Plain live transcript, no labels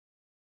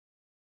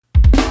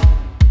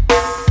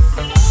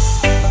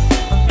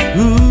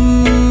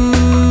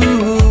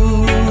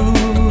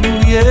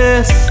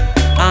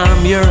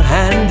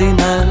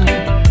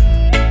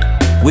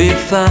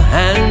with a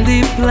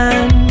handy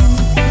plan.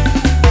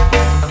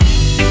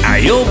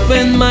 I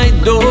opened my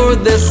door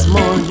this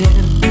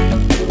morning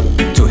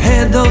to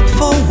head out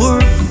for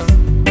work.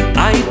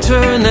 I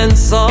turned and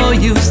saw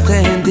you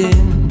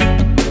standing,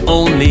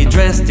 only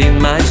dressed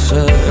in my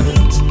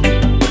shirt.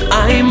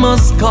 I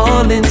must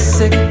call in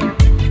sick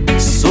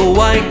so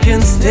I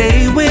can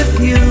stay with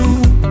you.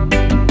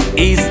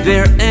 Is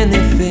there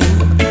anything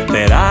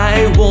that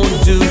I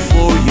won't do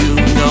for you?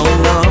 No,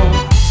 no.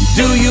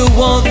 Do you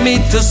want me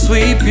to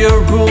sweep your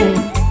room?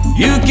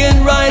 You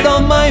can ride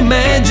on my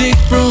magic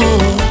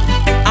broom.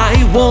 I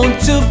want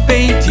to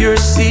paint your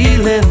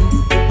ceiling.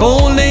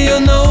 Only you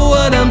know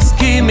what I'm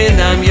scheming.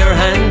 I'm your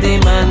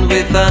handyman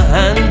with a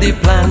handy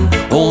plan.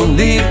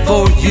 Only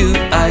for you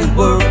I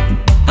work.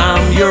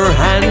 I'm your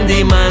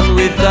handyman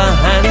with a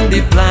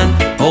handy plan.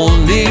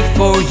 Only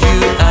for you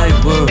I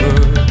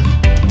work.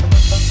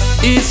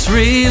 It's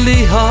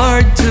really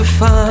hard to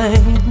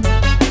find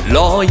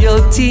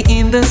loyalty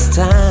in this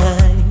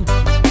time,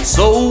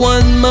 so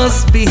one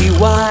must be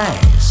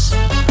wise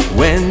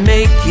when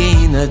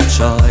making a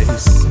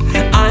choice.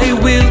 I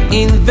will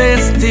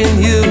invest in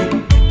you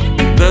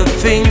the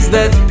things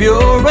that's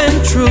pure and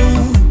true.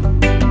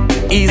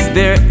 Is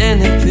there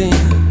anything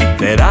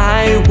that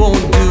I won't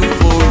do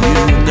for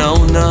you?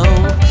 No, no.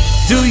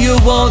 Do you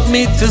want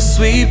me to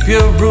sweep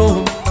your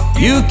room?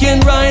 You can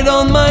ride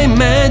on my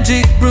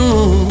magic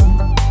broom.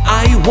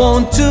 I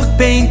want to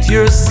paint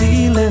your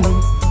ceiling.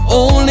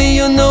 Only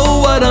you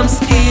know what I'm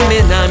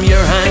scheming. I'm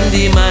your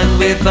handyman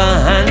with a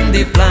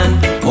handy plan.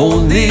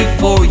 Only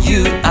for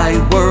you I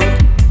work.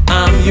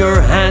 I'm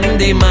your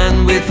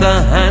handyman with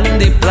a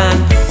handy plan.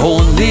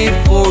 Only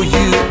for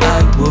you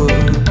I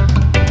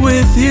work.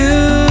 With you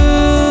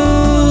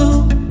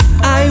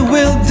I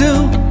will do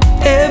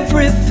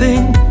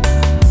everything.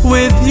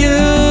 With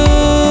you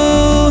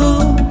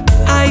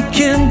I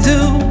can do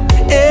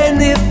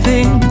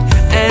anything.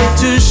 And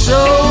to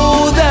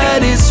show that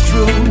it's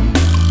true,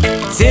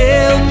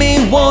 tell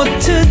me what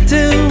to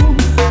do.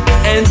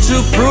 And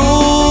to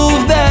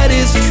prove that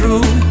it's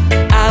true,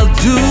 I'll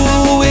do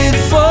it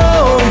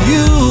for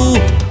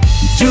you.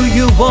 Do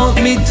you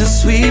want me to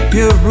sweep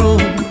your room?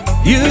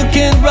 You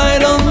can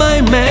ride on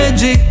my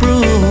magic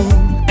broom.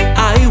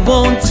 I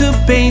want to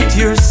paint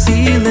your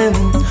ceiling.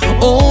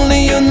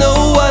 Only you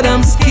know what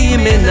I'm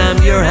scheming.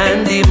 I'm your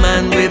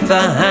handyman with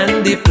a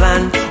handy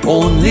plan.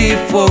 Only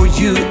for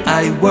you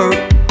I work.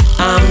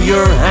 I'm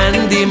your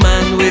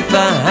handyman with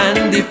a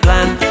handy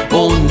plan.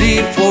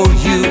 Only for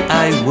you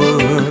I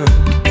work.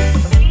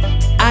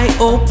 I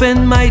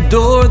opened my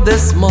door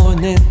this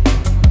morning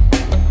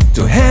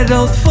to head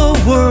out for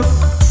work.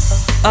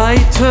 I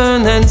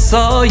turned and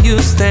saw you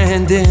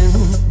standing,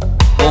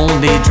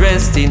 only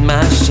dressed in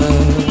my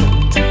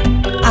shirt.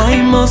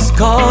 I must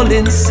call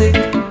in sick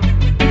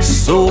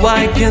so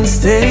I can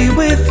stay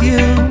with you.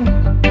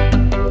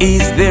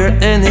 Is there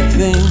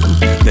anything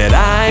that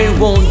I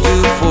won't do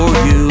for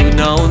you?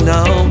 No,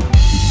 no.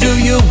 Do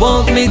you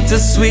want me to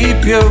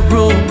sweep your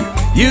room?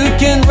 You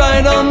can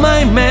ride on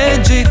my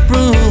magic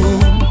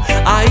broom.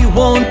 I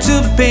want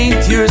to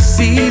paint your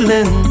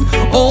ceiling.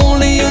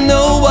 Only you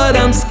know what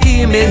I'm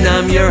scheming.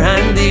 I'm your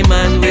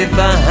handyman with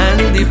a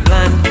handy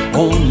plan.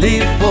 Only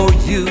for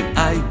you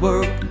I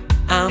work.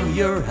 I'm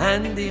your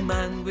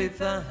handyman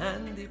with a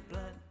handy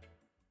plan.